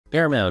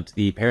Paramount,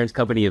 the parent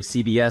company of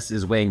CBS,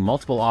 is weighing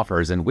multiple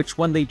offers, and which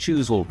one they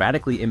choose will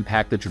radically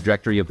impact the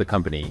trajectory of the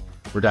company.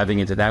 We're diving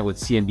into that with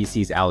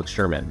CNBC's Alex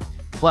Sherman.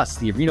 Plus,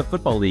 the Arena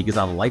Football League is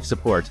on life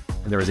support,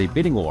 and there is a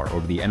bidding war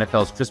over the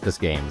NFL's Christmas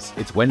games.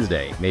 It's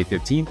Wednesday, May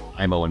 15th.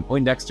 I'm Owen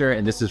Poindexter,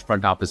 and this is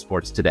Front Office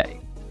Sports Today.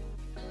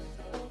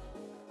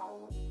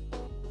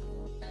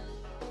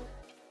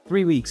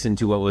 3 weeks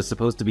into what was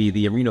supposed to be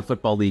the Arena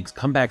Football League's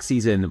comeback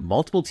season,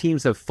 multiple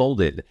teams have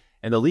folded,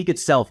 and the league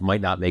itself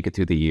might not make it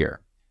through the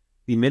year.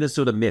 The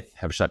Minnesota Myth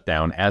have shut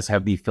down, as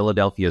have the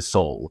Philadelphia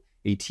Soul.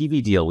 A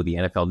TV deal with the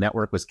NFL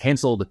Network was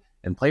canceled,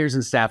 and players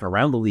and staff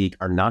around the league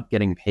are not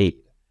getting paid.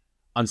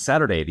 On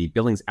Saturday, the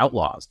Billings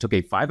Outlaws took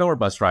a 5-hour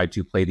bus ride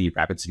to play the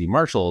Rapid City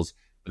Marshals,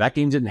 but that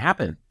game didn't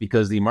happen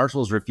because the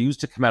Marshals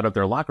refused to come out of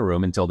their locker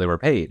room until they were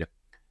paid.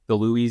 The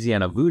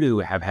Louisiana Voodoo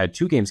have had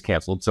 2 games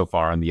canceled so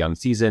far in the young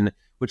season,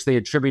 which they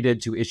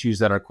attributed to issues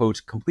that are,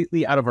 quote,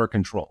 completely out of our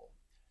control.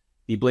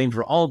 The blame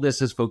for all of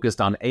this is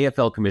focused on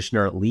AFL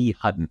Commissioner Lee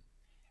Hutton.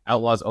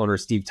 Outlaws owner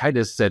Steve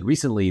Titus said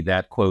recently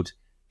that, quote,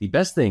 the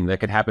best thing that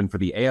could happen for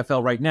the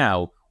AFL right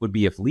now would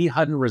be if Lee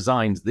Hutton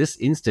resigns this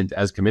instant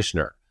as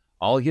commissioner.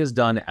 All he has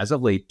done as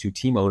of late to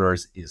team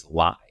owners is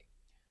lie.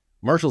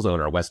 Marshals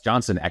owner Wes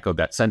Johnson echoed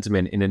that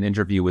sentiment in an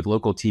interview with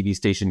local TV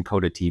station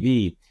Coda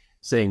TV,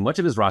 saying much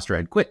of his roster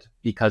had quit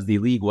because the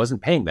league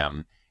wasn't paying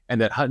them,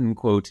 and that Hutton,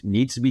 quote,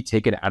 needs to be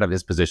taken out of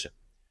his position.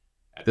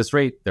 At this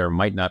rate, there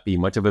might not be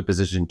much of a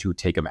position to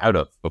take him out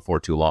of before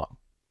too long.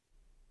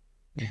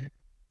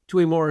 To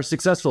a more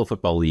successful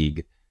football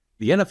league,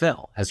 the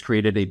NFL has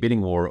created a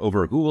bidding war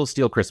over who will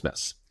steal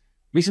Christmas.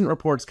 Recent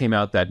reports came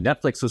out that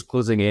Netflix was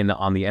closing in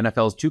on the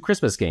NFL's 2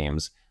 Christmas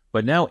games,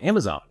 but now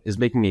Amazon is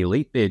making a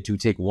late bid to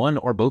take one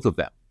or both of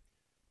them.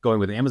 Going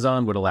with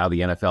Amazon would allow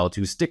the NFL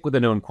to stick with a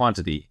known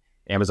quantity.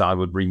 Amazon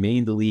would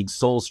remain the league's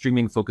sole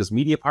streaming-focused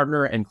media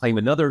partner and claim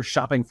another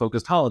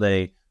shopping-focused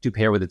holiday to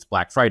pair with its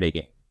Black Friday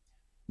game.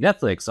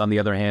 Netflix, on the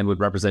other hand, would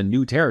represent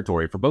new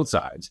territory for both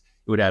sides.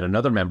 It would add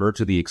another member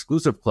to the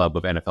exclusive club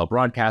of NFL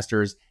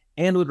broadcasters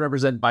and would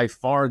represent by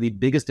far the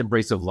biggest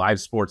embrace of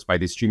live sports by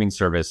the streaming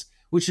service,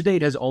 which to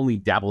date has only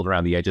dabbled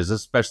around the edges,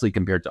 especially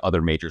compared to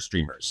other major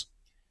streamers.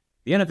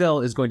 The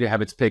NFL is going to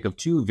have its pick of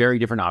 2 very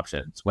different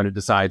options when it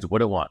decides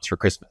what it wants for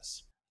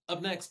Christmas.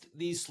 Up next,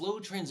 the slow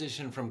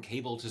transition from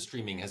cable to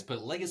streaming has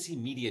put legacy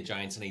media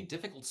giants in a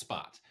difficult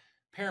spot.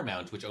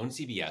 Paramount, which owns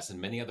CBS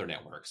and many other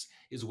networks,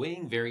 is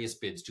weighing various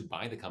bids to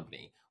buy the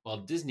company, while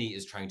Disney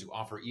is trying to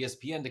offer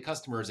ESPN to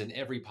customers in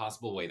every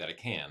possible way that it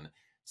can.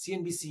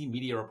 CNBC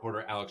media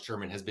reporter Alex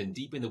Sherman has been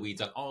deep in the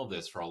weeds on all of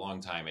this for a long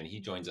time, and he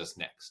joins us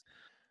next.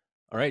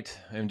 All right,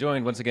 I'm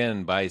joined once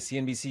again by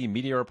CNBC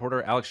media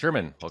reporter Alex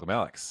Sherman. Welcome,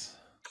 Alex.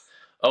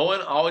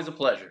 Owen, always a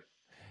pleasure.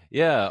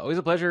 Yeah, always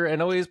a pleasure,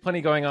 and always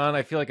plenty going on.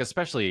 I feel like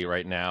especially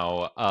right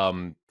now,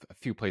 a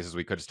few places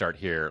we could start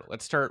here.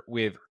 Let's start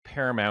with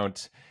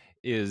Paramount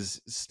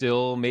is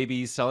still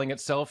maybe selling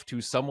itself to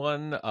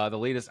someone. The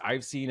latest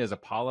I've seen is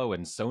Apollo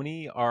and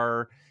Sony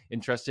are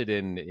interested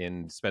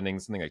in spending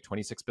something like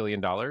 $26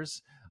 billion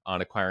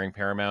on acquiring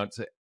Paramount.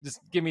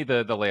 Just give me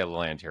the lay of the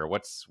land here.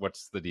 What's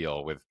the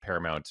deal with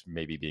Paramount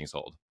maybe being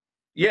sold?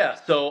 Yeah,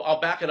 so I'll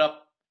back it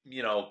up,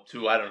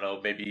 to, I don't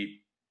know,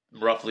 maybe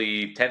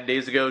roughly 10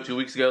 days ago, 2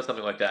 weeks ago,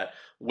 something like that,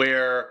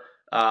 where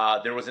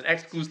there was an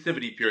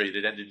exclusivity period.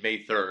 It ended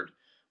May 3rd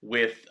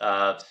with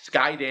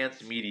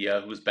Skydance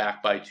Media, who's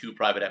backed by 2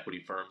 private equity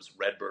firms,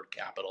 Redbird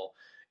Capital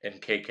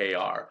and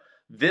KKR.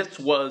 This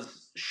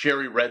was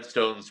Sherry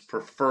Redstone's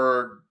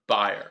preferred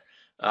buyer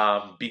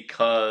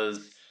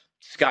because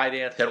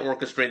Skydance had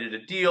orchestrated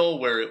a deal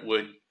where it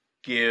would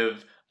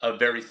give a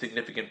very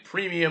significant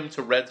premium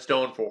to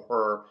Redstone for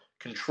her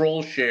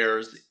control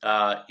shares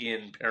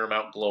in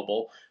Paramount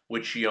Global,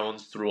 which she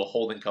owns through a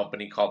holding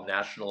company called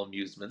National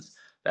Amusements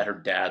that her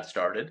dad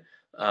started,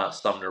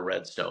 Sumner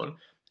Redstone.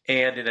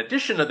 And in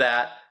addition to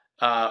that,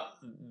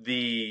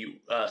 the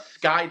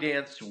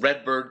Skydance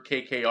Redbird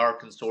KKR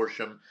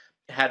consortium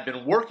had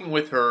been working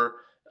with her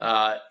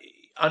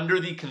under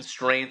the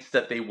constraints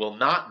that they will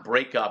not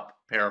break up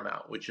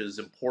Paramount, which is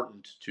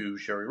important to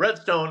Sherry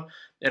Redstone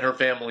and her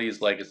family's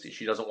legacy.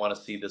 She doesn't want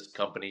to see this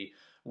company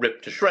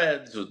ripped to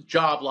shreds with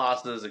job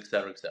losses, et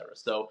cetera, et cetera.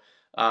 So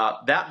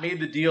that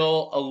made the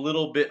deal a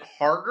little bit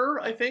harder,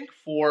 I think,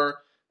 for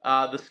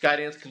the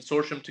Skydance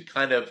consortium to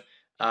kind of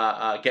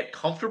get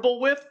comfortable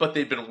with, but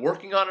they've been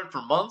working on it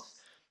for months,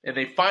 and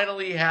they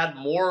finally had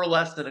more or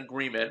less an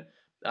agreement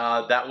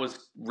that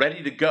was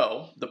ready to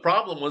go. The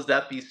problem was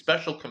that the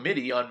special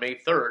committee on May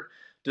 3rd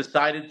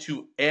decided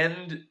to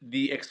end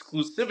the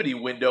exclusivity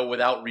window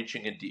without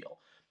reaching a deal.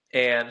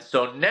 And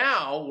so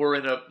now we're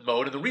in a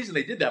mode, and the reason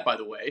they did that, by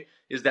the way,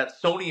 is that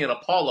Sony and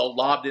Apollo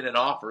lobbed in an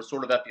offer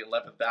sort of at the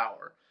 11th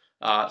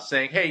hour,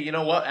 saying, hey, you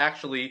know what,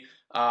 actually,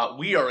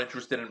 we are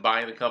interested in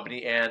buying the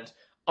company, and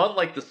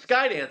unlike the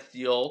Skydance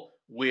deal,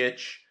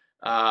 which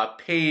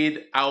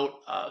paid out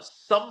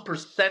some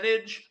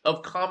percentage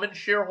of common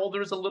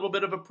shareholders a little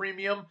bit of a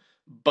premium,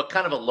 but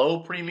kind of a low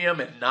premium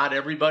and not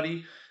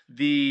everybody,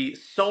 the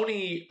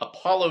Sony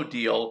Apollo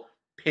deal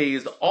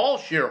pays all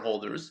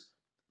shareholders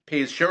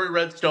pays Sherry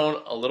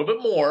Redstone a little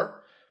bit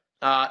more,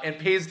 and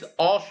pays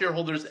all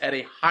shareholders at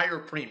a higher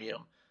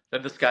premium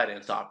than the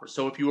Skydance offer.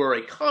 So if you are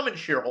a common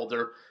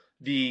shareholder,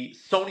 the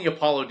Sony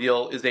Apollo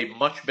deal is a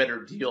much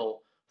better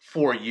deal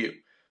for you.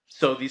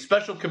 So the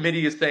special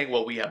committee is saying,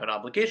 well, we have an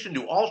obligation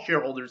to all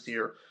shareholders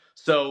here.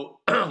 So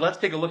let's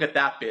take a look at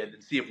that bid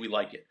and see if we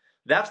like it.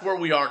 That's where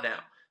we are now.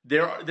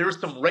 There's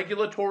some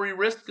regulatory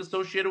risk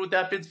associated with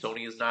that bid.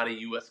 Sony is not a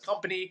U.S.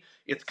 company.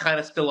 It's kind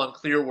of still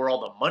unclear where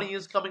all the money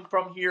is coming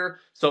from here.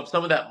 So if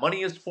some of that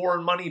money is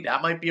foreign money,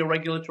 that might be a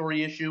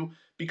regulatory issue.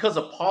 Because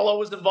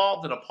Apollo is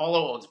involved and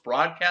Apollo owns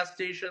broadcast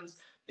stations,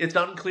 it's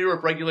unclear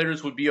if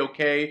regulators would be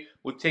okay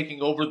with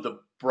taking over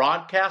the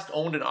broadcast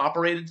owned and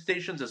operated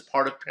stations as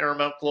part of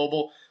Paramount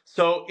Global.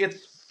 So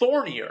it's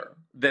thornier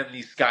than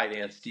the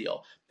Skydance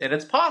deal. And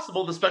it's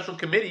possible the special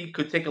committee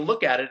could take a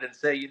look at it and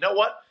say, you know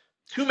what?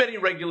 Too many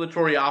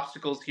regulatory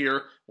obstacles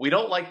here. We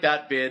don't like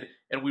that bid,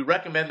 and we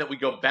recommend that we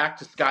go back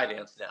to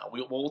Skydance now.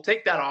 We'll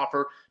take that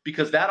offer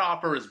because that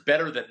offer is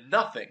better than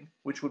nothing,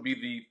 which would be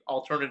the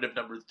alternative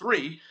number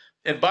 3.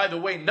 And by the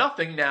way,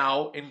 nothing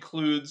now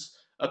includes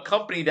a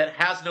company that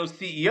has no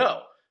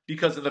CEO,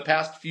 because in the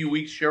past few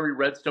weeks, Sherry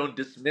Redstone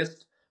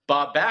dismissed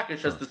Bob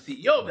Bakish as the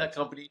CEO of that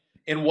company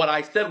in what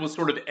I said was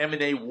sort of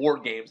M&A war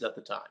games at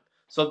the time.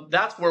 So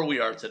that's where we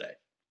are today.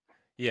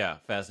 Yeah,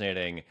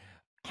 fascinating.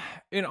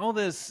 In all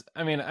this,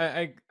 I mean,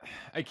 I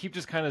keep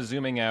just kind of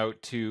zooming out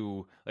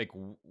to, like,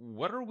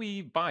 what are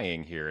we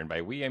buying here? And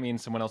by we, I mean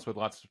someone else with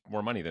lots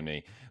more money than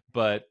me.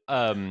 But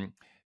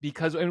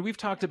because, and we've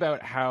talked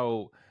about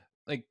how,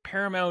 like,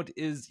 Paramount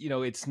is,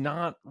 it's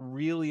not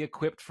really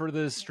equipped for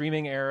the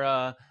streaming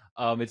era.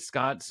 It's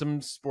got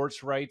some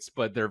sports rights,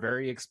 but they're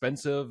very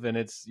expensive, and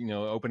it's,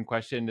 open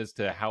question as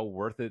to how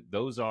worth it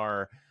those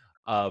are.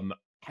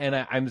 And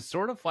I'm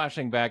sort of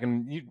flashing back,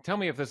 and you tell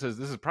me if this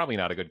is probably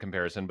not a good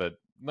comparison, but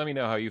let me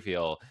know how you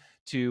feel,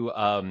 to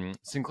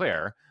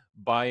Sinclair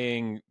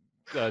buying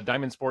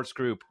Diamond Sports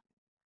Group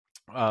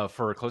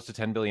for close to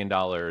 $10 billion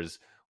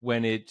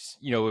when it's,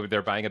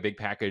 they're buying a big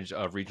package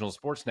of regional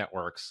sports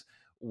networks,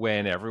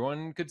 when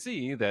everyone could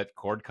see that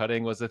cord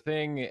cutting was a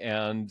thing,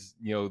 and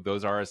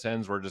those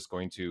RSNs were just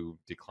going to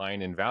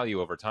decline in value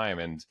over time,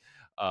 and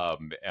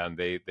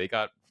they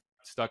got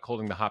stuck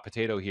holding the hot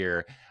potato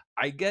here.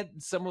 I get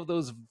some of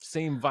those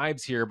same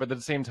vibes here, but at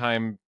the same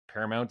time,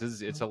 Paramount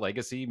it's a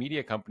legacy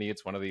media company.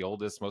 It's one of the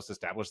oldest, most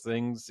established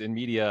things in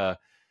media.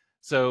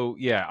 So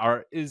yeah,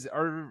 are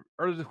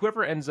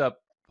whoever ends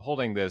up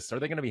holding this, are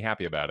they going to be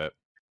happy about it?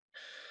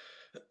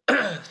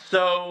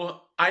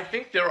 So I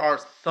think there are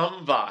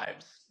some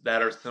vibes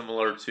that are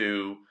similar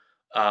to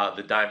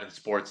the Diamond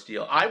Sports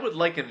deal. I would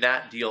liken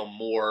that deal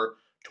more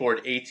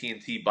toward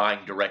AT&T buying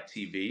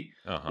DirecTV,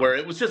 where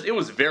it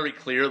was very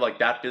clear, like,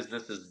 that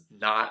business is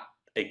not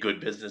a good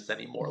business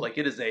anymore. Like,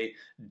 it is a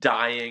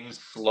dying,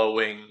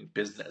 slowing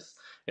business.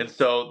 And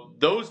so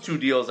those two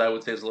deals, I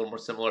would say, is a little more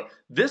similar.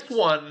 This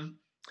one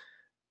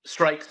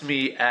strikes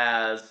me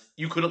as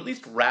you could at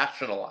least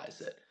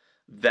rationalize it,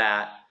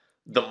 that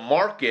the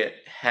market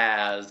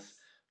has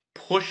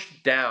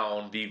pushed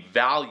down the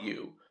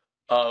value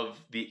of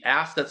the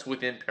assets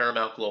within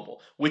Paramount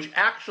Global, which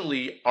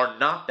actually are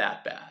not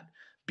that bad,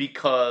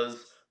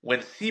 because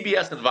when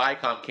CBS and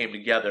Viacom came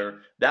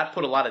together, that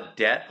put a lot of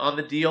debt on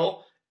the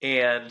deal,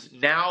 and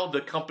now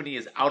the company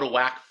is out of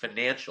whack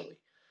financially.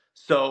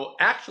 So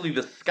actually,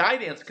 the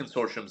Skydance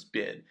Consortium's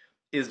bid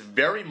is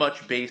very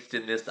much based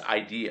in this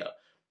idea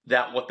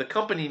that what the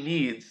company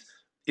needs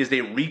is a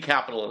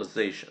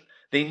recapitalization.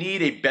 They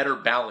need a better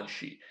balance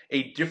sheet,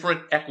 a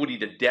different equity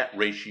to debt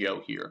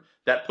ratio here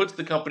that puts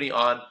the company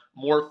on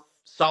more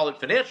solid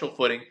financial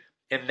footing.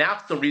 And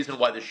that's the reason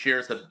why the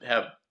shares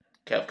have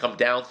come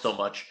down so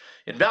much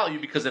in value,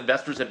 because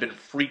investors have been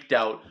freaked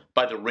out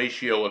by the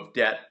ratio of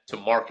debt to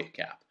market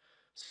cap.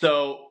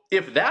 So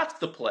if that's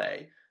the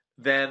play,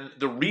 then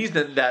the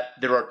reason that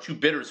there are two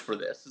bidders for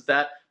this is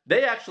that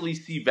they actually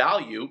see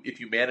value, if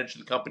you manage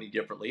the company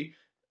differently,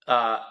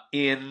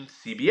 in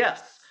CBS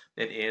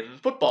and in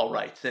football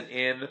rights and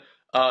in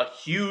a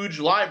huge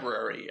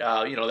library,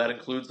 that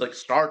includes like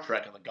Star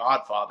Trek and The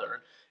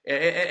Godfather,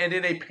 and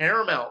in a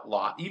Paramount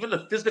lot. Even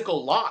the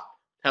physical lot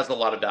has a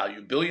lot of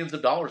value, billions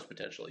of dollars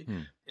potentially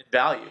in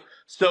value.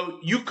 So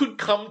you could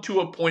come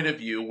to a point of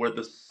view where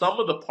the sum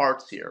of the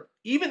parts here,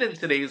 even in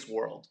today's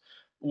world,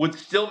 would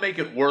still make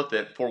it worth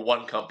it for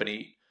one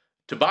company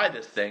to buy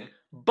this thing.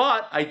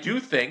 But I do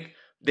think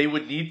they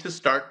would need to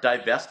start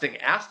divesting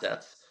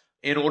assets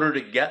in order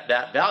to get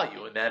that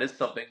value. And that is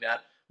something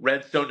that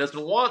Redstone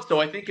doesn't want.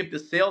 So I think if the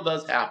sale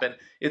does happen,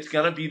 it's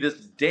going to be this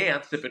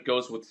dance, if it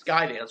goes with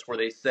Skydance, where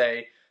they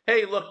say,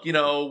 hey, look,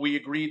 we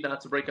agreed not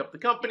to break up the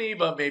company,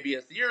 but maybe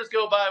as the years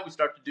go by, we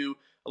start to do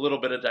a little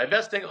bit of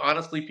divesting.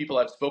 Honestly, people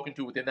I've spoken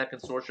to within that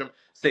consortium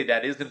say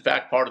that is, in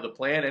fact, part of the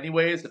plan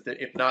anyways.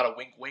 If not a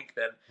wink, wink,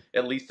 then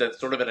at least that's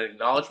sort of an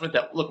acknowledgement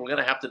that, look, we're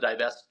going to have to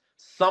divest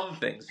some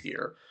things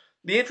here.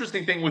 The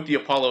interesting thing with the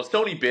Apollo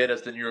Sony bid,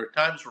 as the New York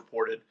Times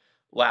reported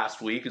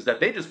last week, is that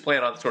they just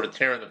plan on sort of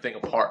tearing the thing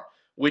apart,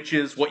 which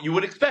is what you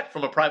would expect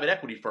from a private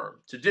equity firm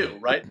to do,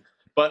 right?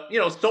 But,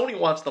 Sony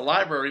wants the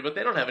library, but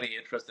they don't have any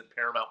interest in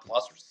Paramount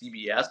Plus or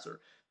CBS or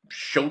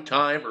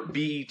Showtime or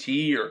BET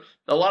or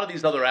a lot of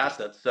these other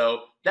assets.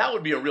 So that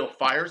would be a real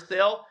fire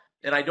sale.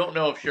 And I don't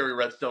know if Sherry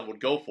Redstone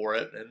would go for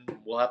it, and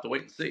we'll have to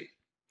wait and see.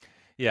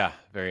 Yeah,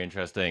 very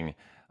interesting.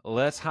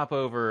 Let's hop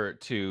over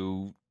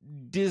to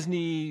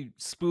Disney,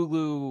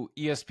 Spulu,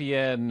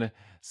 ESPN.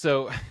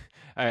 So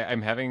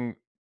I'm having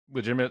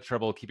legitimate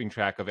trouble keeping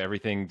track of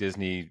everything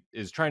Disney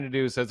is trying to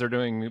do, says they're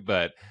doing.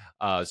 But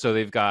so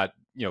they've got,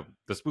 the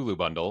Spulu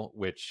bundle,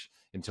 which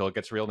until it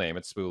gets a real name,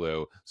 it's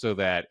Spulu. So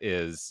that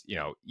is,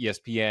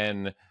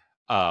 ESPN,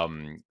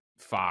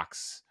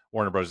 Fox,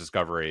 Warner Bros.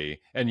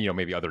 Discovery, and,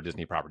 maybe other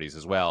Disney properties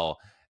as well.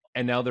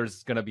 And now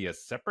there's going to be a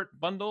separate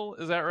bundle,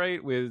 is that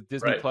right? With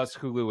Disney Right. Plus,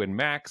 Hulu, and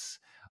Max.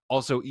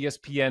 Also,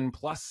 ESPN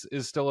Plus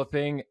is still a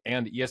thing,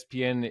 and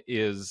ESPN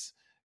is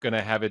going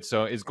to have its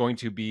own, is going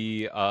to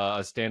be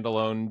a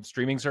standalone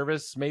streaming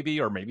service, maybe,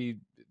 or maybe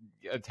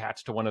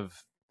attached to one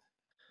of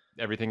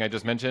everything I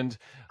just mentioned.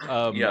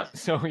 Yeah.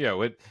 So yeah,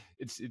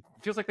 it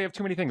feels like they have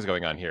too many things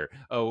going on here.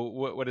 Oh,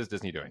 what is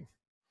Disney doing?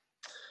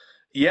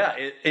 Yeah,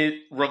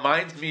 it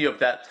reminds me of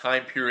that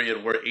time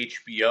period where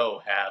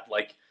HBO had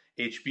like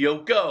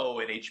HBO Go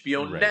and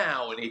HBO Right.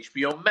 Now and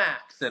HBO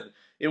Max, and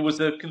it was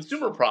a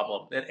consumer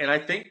problem. And I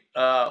think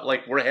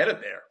like we're headed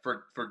there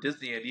for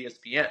Disney and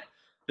ESPN.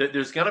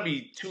 There's going to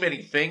be too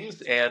many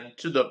things, and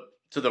to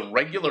the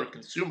regular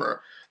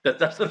consumer that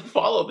doesn't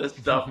follow this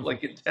stuff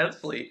like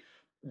intensely,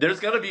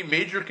 there's going to be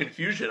major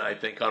confusion, I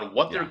think, on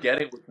what they're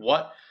getting with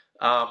what.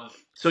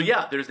 So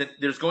yeah,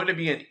 there's going to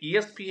be an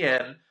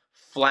ESPN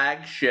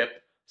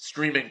flagship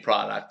streaming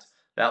product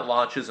that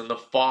launches in the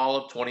fall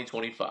of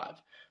 2025.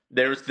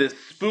 There's this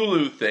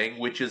Spulu thing,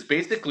 which is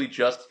basically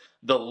just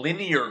the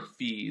linear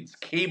feeds,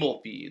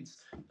 cable feeds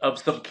of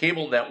some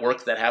cable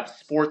networks that have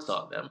sports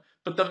on them.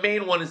 But the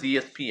main one is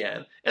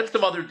ESPN and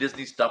some other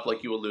Disney stuff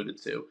like you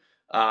alluded to.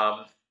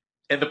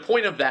 And the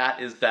point of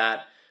that is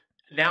that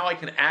now I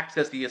can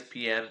access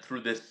ESPN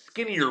through this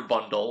skinnier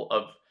bundle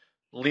of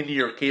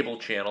linear cable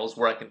channels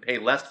where I can pay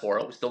less for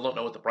it. We still don't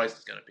know what the price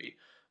is going to be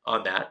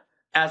on that,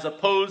 as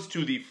opposed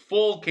to the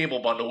full cable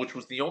bundle, which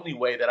was the only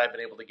way that I've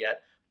been able to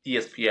get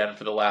ESPN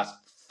for the last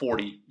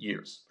 40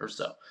 years or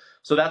so.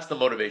 So that's the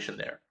motivation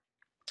there.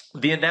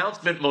 The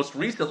announcement most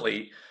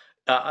recently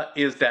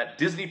is that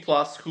Disney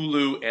Plus,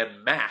 Hulu,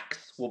 and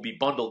Max will be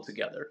bundled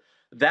together.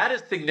 That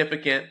is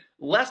significant,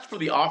 less for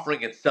the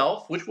offering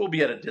itself, which will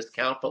be at a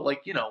discount, but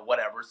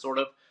whatever, sort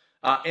of,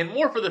 and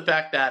more for the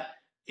fact that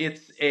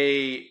it's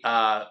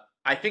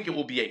I think it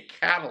will be a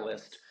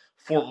catalyst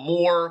for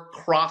more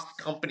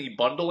cross-company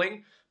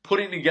bundling,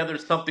 putting together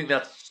something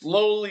that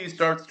slowly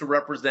starts to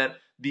represent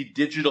the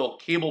digital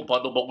cable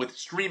bundle, but with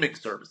streaming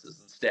services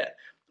instead,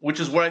 which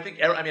is where I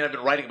think, I've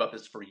been writing about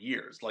this for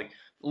years. Like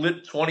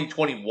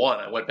 2021,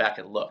 I went back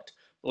and looked.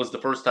 It was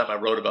the first time I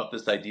wrote about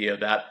this idea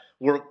that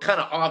we're kind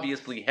of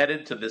obviously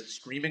headed to this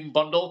streaming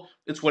bundle.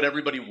 It's what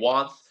everybody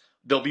wants.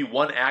 There'll be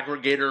one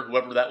aggregator,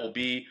 whoever that will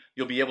be.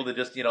 You'll be able to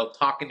just,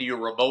 talk into your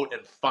remote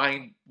and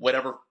find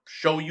whatever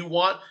show you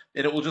want,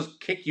 and it will just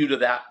kick you to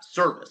that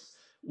service.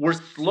 We're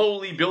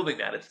slowly building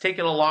that. It's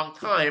taken a long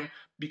time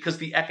because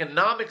the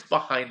economics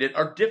behind it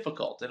are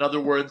difficult. In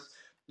other words,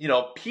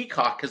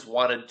 Peacock has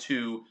wanted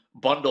to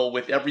bundle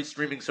with every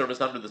streaming service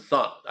under the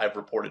sun, I've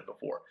reported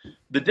before.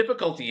 The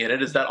difficulty in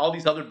it is that all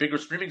these other bigger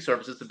streaming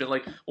services have been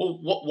like, well,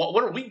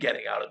 what are we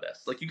getting out of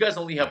this? Like, you guys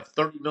only have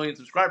 30 million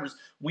subscribers.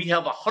 We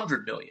have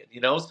 100 million,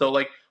 So,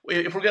 like,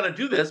 if we're going to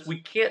do this, we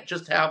can't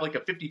just have like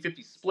a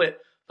 50-50 split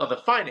on the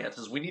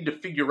finances. We need to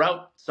figure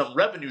out some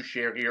revenue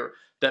share here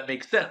that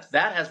makes sense.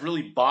 That has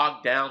really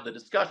bogged down the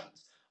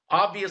discussions.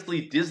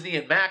 Obviously, Disney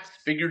and Max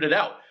figured it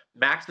out.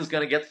 Max is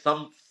going to get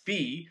some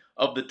fee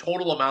of the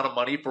total amount of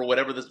money for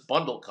whatever this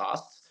bundle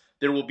costs.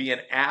 There will be an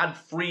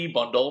ad-free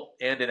bundle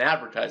and an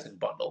advertising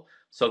bundle.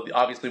 So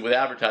obviously with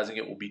advertising,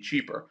 it will be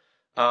cheaper.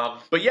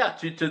 But yeah,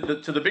 to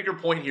the bigger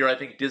point here, I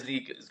think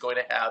Disney is going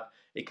to have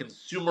a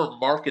consumer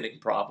marketing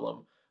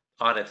problem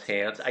on its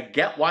hands. I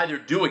get why they're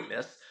doing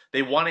this.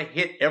 They want to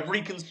hit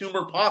every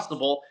consumer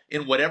possible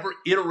in whatever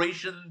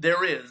iteration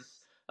there is.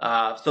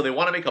 So they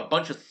want to make a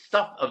bunch of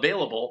stuff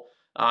available.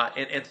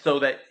 And so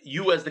that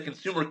you as the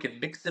consumer can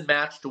mix and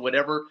match to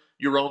whatever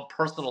your own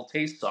personal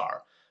tastes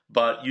are.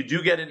 But you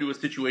do get into a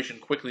situation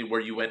quickly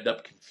where you end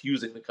up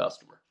confusing the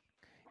customer.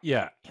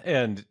 Yeah,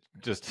 and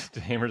just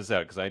to hammer this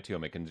out, because I too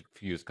am a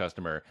confused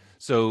customer.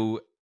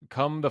 So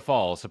come the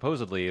fall,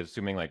 supposedly,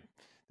 assuming like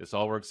this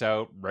all works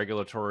out,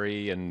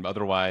 regulatory and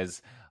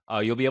otherwise,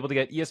 you'll be able to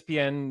get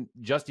ESPN,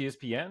 just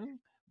ESPN,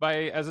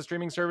 as a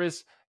streaming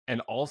service,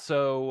 and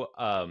also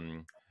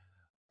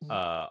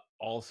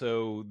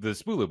the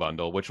Spulu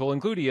bundle, which will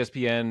include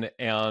ESPN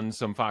and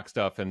some Fox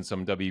stuff and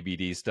some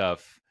WBD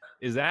stuff.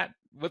 Is that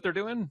what they're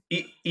doing?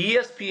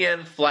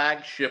 ESPN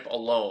flagship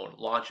alone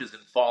launches in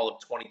fall of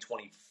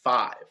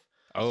 2025.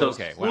 Oh, so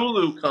okay.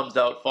 Spulu comes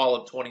out fall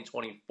of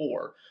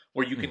 2024,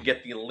 where you can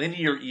get the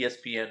linear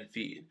ESPN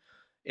feed.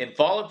 In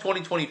fall of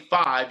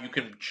 2025, you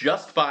can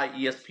just buy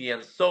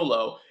ESPN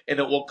Solo, and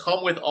it will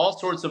come with all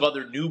sorts of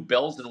other new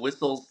bells and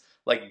whistles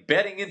like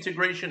betting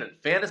integration and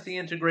fantasy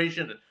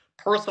integration and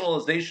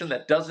personalization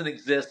that doesn't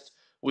exist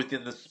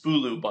within the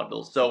Spulu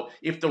bundle. So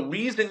if the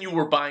reason you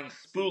were buying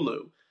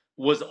Spulu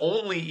was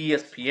only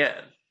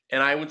ESPN,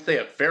 and I would say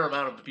a fair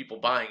amount of the people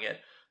buying it,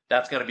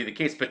 that's going to be the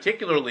case,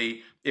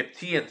 particularly if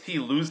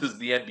TNT loses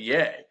the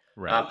NBA.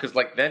 Right. Because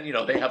then,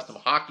 they have some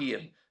hockey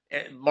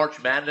and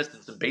March Madness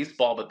and some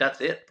baseball, but that's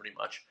it pretty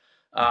much.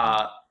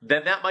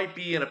 Then that might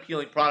be an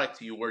appealing product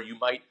to you where you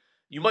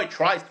might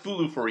try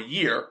Spulu for a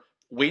year,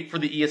 wait for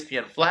the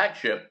ESPN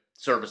flagship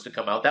service to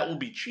come out. That will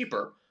be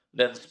cheaper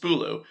than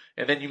Spulu.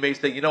 And then you may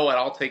say, you know what,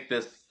 I'll take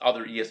this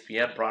other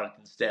ESPN product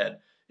instead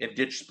and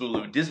ditch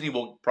Spulu. Disney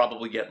will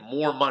probably get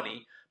more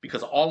money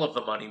because all of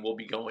the money will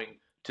be going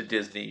to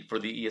Disney for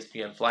the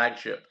ESPN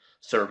flagship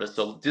service.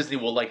 So Disney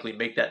will likely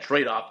make that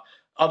trade-off.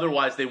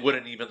 Otherwise, they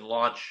wouldn't even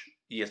launch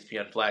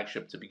ESPN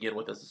flagship to begin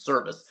with as a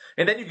service.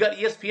 And then you've got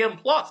ESPN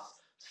Plus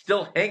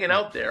still hanging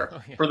out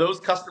there for those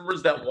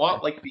customers that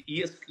want like the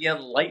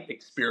ESPN Lite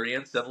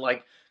experience and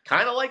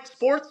kind of like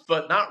sports,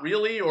 but not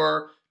really,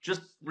 or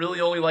just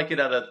really only like it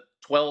at a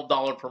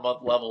 $12 per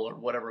month level or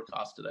whatever it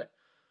costs today.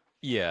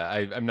 Yeah,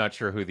 I'm not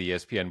sure who the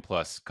ESPN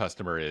Plus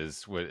customer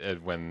is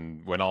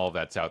when all of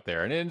that's out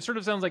there. And it sort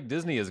of sounds like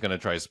Disney is going to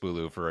try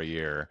Spulu for a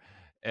year.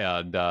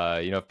 And,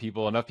 if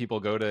enough people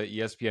go to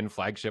ESPN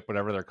flagship,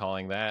 whatever they're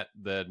calling that,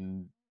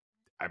 then,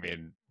 I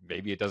mean,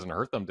 maybe it doesn't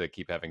hurt them to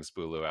keep having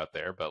Spulu out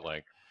there. But,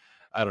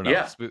 I don't know.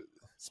 Yeah.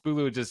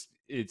 Spulu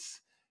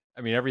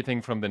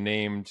everything from the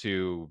name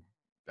to,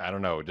 I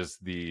don't know,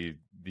 just the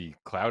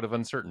cloud of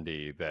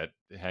uncertainty that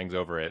hangs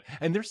over it.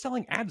 And they're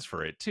selling ads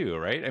for it too,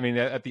 right? I mean,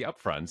 at the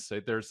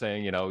upfronts, they're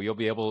saying,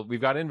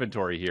 we've got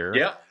inventory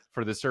here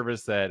for the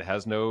service that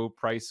has no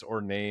price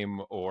or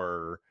name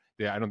or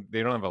they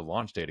don't have a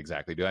launch date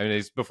exactly. I mean,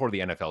 it's before the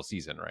NFL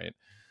season, right?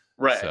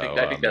 Right. So,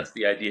 I think that's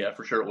the idea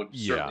for sure. It would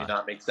certainly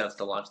not make sense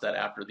to launch that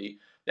after the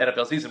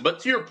NFL season. But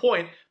to your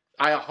point,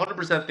 I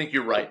 100% think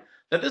you're right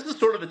that this is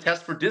sort of a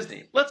test for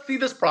Disney. Let's see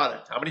this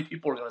product. How many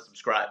people are going to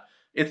subscribe?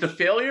 It's a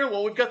failure.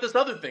 Well, we've got this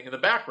other thing in the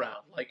background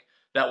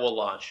that will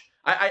launch.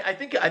 I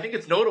think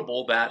it's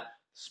notable that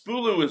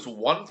Spulu is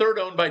 1/3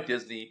 owned by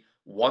Disney,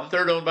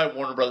 1/3 owned by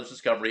Warner Brothers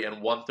Discovery, and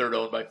 1/3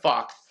 owned by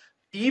Fox,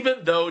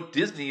 even though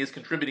Disney is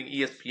contributing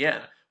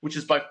ESPN, which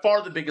is by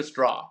far the biggest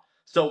draw.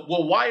 So,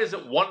 why is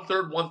it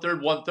 1/3,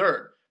 1/3,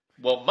 1/3?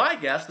 Well, my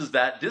guess is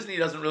that Disney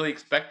doesn't really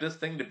expect this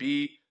thing to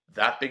be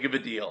that big of a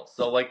deal.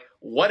 So,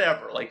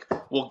 whatever.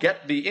 We'll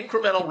get the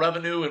incremental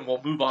revenue and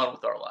we'll move on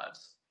with our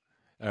lives.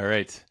 All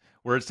right.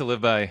 Words to live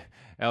by.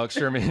 Alex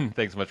Sherman,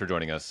 thanks so much for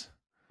joining us.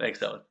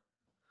 Thanks, Owen.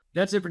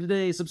 That's it for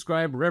today.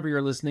 Subscribe wherever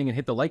you're listening and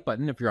hit the like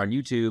button if you're on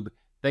YouTube.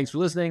 Thanks for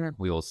listening.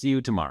 We will see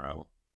you tomorrow.